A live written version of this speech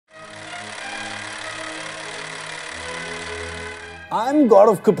I'm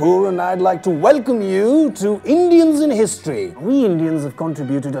Gaurav Kapur and I'd like to welcome you to Indians in History. We Indians have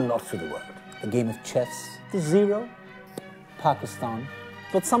contributed a lot to the world. The game of chess, the zero, Pakistan.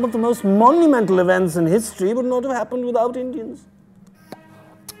 But some of the most monumental events in history would not have happened without Indians.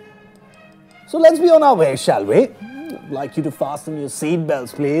 So let's be on our way, shall we? I'd like you to fasten your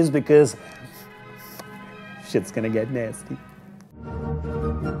seatbelts, please, because shit's gonna get nasty.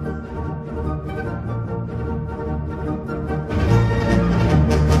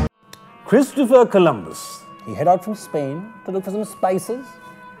 Christopher Columbus. He headed out from Spain to look for some spices.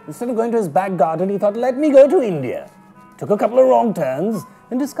 Instead of going to his back garden, he thought, let me go to India. Took a couple of wrong turns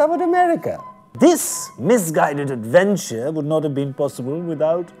and discovered America. This misguided adventure would not have been possible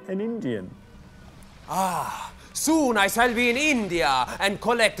without an Indian. Soon I shall be in India and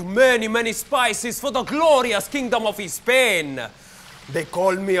collect many spices for the glorious kingdom of Spain. They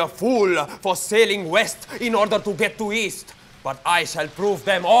call me a fool for sailing west in order to get to east. But I shall prove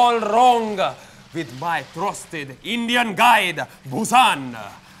them all wrong with my trusted Indian guide, Bhusan.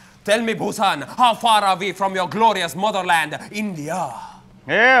 Tell me, Bhusan, how far are we from your glorious motherland, India?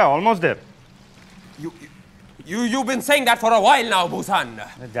 Yeah, almost there. You've been saying that for a while now, Bhusan.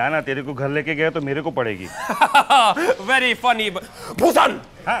 जाना तेरे को घर लेके गया तो मेरे को पड़ेगी. Very funny. Bhusan!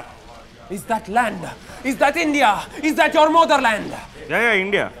 हाँ? Is that land? Is that India? Is that your motherland? Yeah,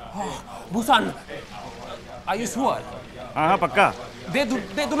 India. Bhusan, are you sure? हाँ, पक्का. They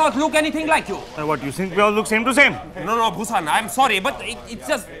do not look anything like you. What, you think we all look same to same? No, Bhusan, I'm sorry, but it's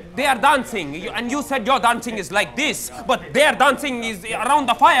just they are dancing. And you said your dancing is like this, but their dancing is around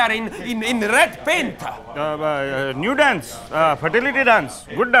the fire in red paint. New dance, fertility dance,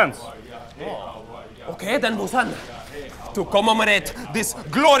 good dance. Okay, then Bhusan, to commemorate this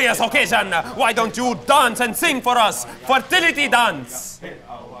glorious occasion, why don't you dance and sing for us? Fertility dance.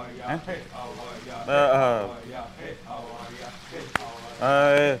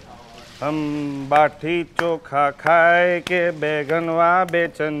 हम बाठी चोखा खाए के बैगनवा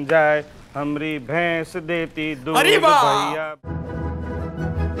बेचन जाए हमरी भैंस देती दूध भैया.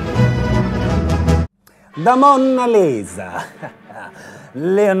 The Mona Lisa.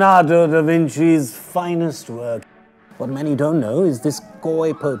 Leonardo da Vinci's finest work. What many don't know is this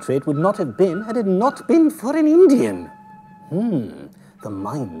coy portrait would not have been had it not been for an Indian. The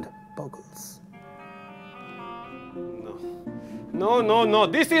mind boggles. No,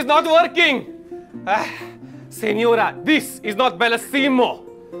 this is not working. Senora, this is not bellissimo.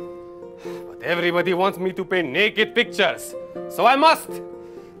 But everybody wants me to paint naked pictures. So I must.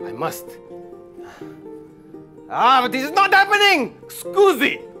 But this is not happening.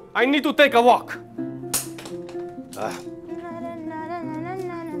 Scusi, I need to take a walk.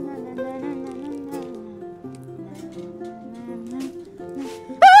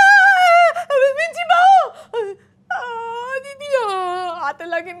 आता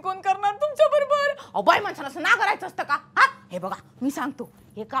लगीन कोण करणार तुमच्या बरोबर? Bye माणसाला असं ना करायचं असतं का? हा, हे बघा मी सांगतो,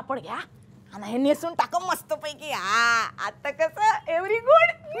 हे कापड घ्या आणि हे नेसून टाका मस्त पैकी. आता कसं every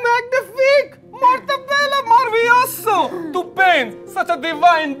good, Magnifique! Molto bello, maravilloso! To paint such a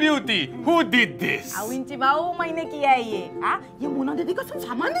divine beauty. Who did this? अविंची भाऊ मैंने किया है ये. ये मोना दीदी का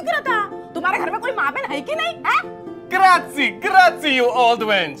सामान दिख रहा था. तुम्हारे घर में कोई माँ बहन है कि नहीं? Grazie, you old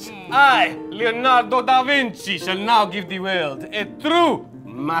wench. I, Leonardo da Vinci, shall now give the world a true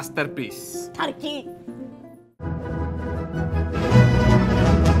masterpiece. Turkey.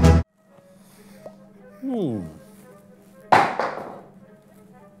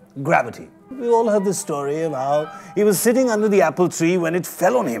 Gravity. We all heard the story of how he was sitting under the apple tree when it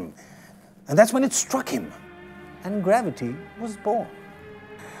fell on him. And that's when it struck him. And gravity was born.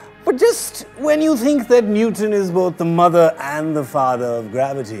 But just when you think that Newton is both the mother and the father of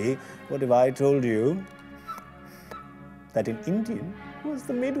gravity, what if I told you that an Indian was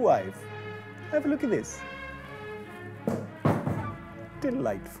the midwife? Have a look at this.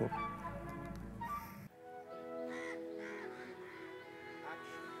 Delightful.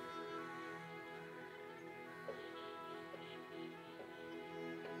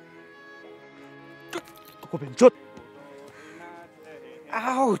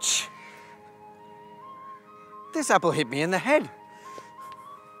 Ouch! This apple hit me in the head.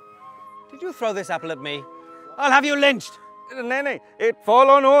 Did you throw this apple at me? I'll have you lynched. No, it fall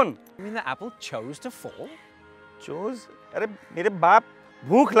on own. You mean the apple chose to fall? Chose? अरे मेरे बाप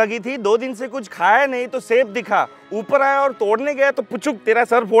भूख लगी थी 2 दिन से कुछ खाया नहीं तो सेब दिखा ऊपर आया और तोड़ने गया तो पुचुक तेरा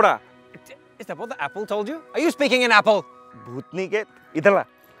सर फोड़ा. Is that what the apple told you? Are you speaking in apple? भूतनी के इधर ला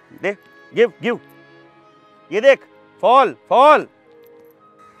दे give ये देख fall.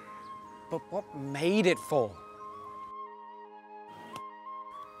 But what made it fall?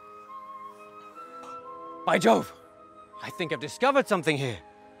 By Jove! I think I've discovered something here.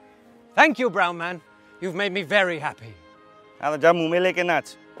 Thank you, brown man. You've made me very happy. हाँ तो जा मुंह में लेके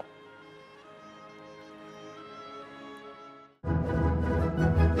नाच.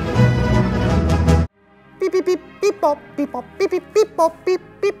 Beep, beep, beep, beep, pop, beep, pop, beep, beep, beep, pop, beep,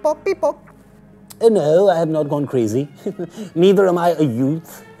 beep, pop, beep, pop. No, I have not gone crazy. Neither am I a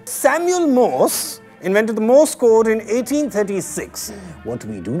youth. Samuel Morse invented the Morse code in 1836. What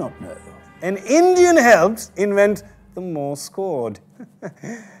we do not know. An Indian helped invent the Morse code.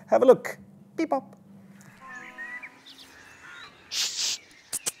 Have a look. Beep, pop.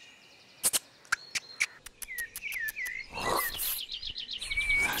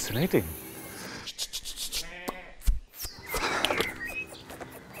 Fascinating.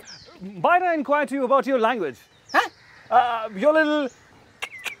 Might I inquire to you about your language? Huh? Your little...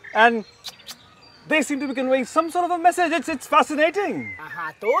 and they seem to be conveying some sort of a message. It's fascinating.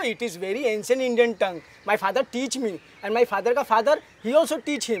 So it is very ancient Indian tongue. My father teach me, and my father ka father, he also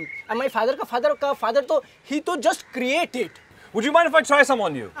teach him, and my father ka father to he to just create it. Would you mind if I try some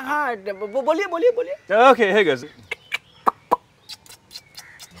on you? बोलिए. Okay, here goes.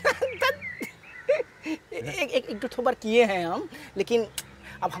 एक दो बार किए हैं हम, लेकिन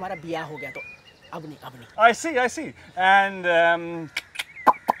अब हमारा ब्याह हो गया तो अब नहीं. I see. And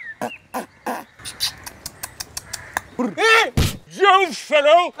Hey, Joe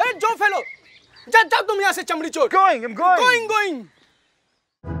fellow! जा तुम यहाँ से चमड़ी चोट. I'm going. Going.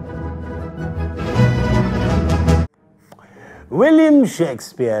 William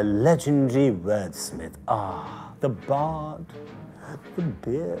Shakespeare, legendary wordsmith. Ah, the bard, the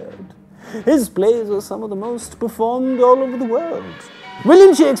beard. His plays are some of the most performed all over the world.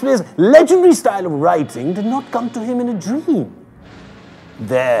 William Shakespeare's legendary style of writing did not come to him in a dream.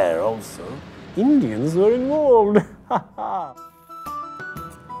 There also, Indians were involved.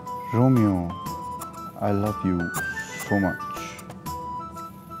 Romeo, I love you so much.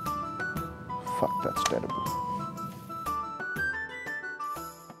 Fuck, that's terrible.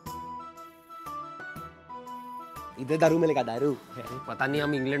 इधर दारू मिलेगा दारू. पता नहीं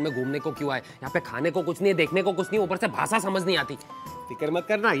हम England में घूमने को क्यों आए. यहाँ पे खाने को कुछ नहीं है, देखने को कुछ नहीं, ऊपर से भाषा समझ नहीं आती. फिक्र मत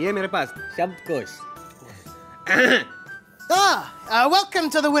करना, ये मेरे पास शब्दकोश. Welcome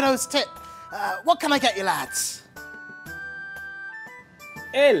to the Widow's Tip. What can I get you lads?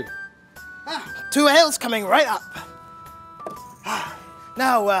 Ale. 2 ales coming right up.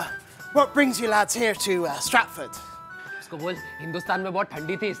 Now, what brings you lads here to Stratford? उसको बोल हिंदुस्तान में बहुत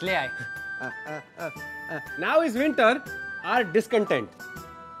ठंडी थी इसलिए आए. Now is winter, are discontent.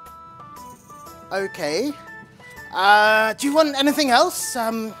 Okay. Do you want anything else?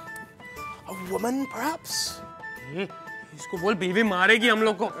 A woman, perhaps? इसको बोल बीवी मारेगी हम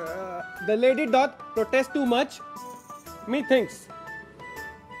लोग को. The lady doth protest too much. Methinks.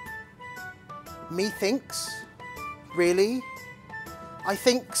 Methinks? Really? I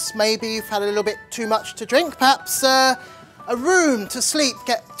thinks maybe you've had a little bit too much to drink. Perhaps a room to sleep,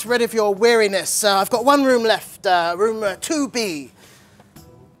 get rid of your weariness. I've got 1 room left, room 2B.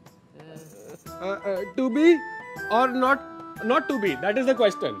 2B or not to be? That is the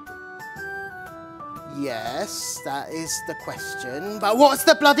question. Yes, that is the question. But what's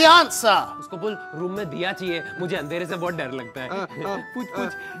the bloody answer? उसको बोल room में दिया चाहिए. मुझे अंधेरे से बहुत डर लगता है.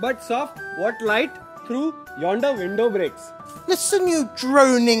 Puch. But soft, what light through yonder window breaks? Listen, you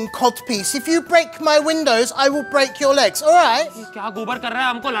droning codpiece. If you break my windows, I will break your legs. All right? क्या गोबर कर रहा है?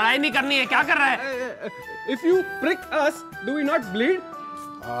 हमको लड़ाई नहीं करनी है. क्या कर रहा है? If you prick us, do we not bleed?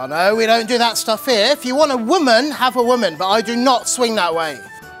 Oh no, we don't do that stuff here. If you want a woman, have a woman. But I do not swing that way.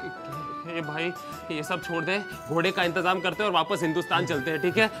 ए भाई ये सब छोड़ दे. घोड़े का इंतजाम करते हैं और वापस हिंदुस्तान चलते हैं.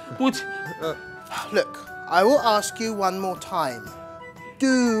 ठीक है? पूछ. Look, I will ask you one more time.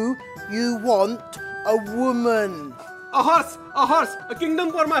 Do you want a woman? A horse, a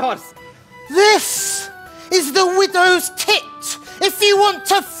kingdom for my horse. This is the widow's tit. If you want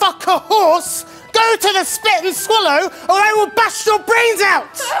to fuck a horse, go to the spit and swallow, or I will bash your brains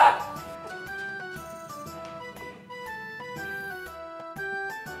out.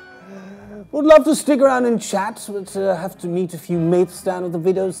 Would love to stick around and chat, but have to meet a few mates down at the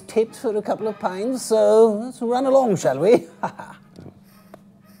Widow's Tit for a couple of pints, so let's run along, shall we?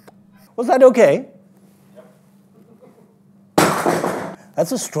 Was that okay?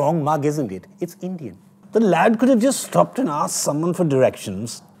 That's a strong mug, isn't it? It's Indian. The lad could have just stopped and asked someone for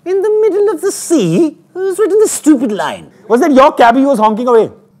directions. In the middle of the sea, who's written this stupid line? Was that your cabbie who was honking away?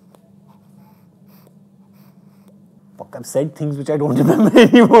 Fuck, I've said things which I don't remember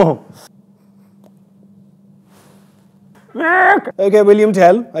anymore. Okay, William,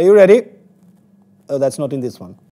 tell. Are you ready? Oh, that's not in this one.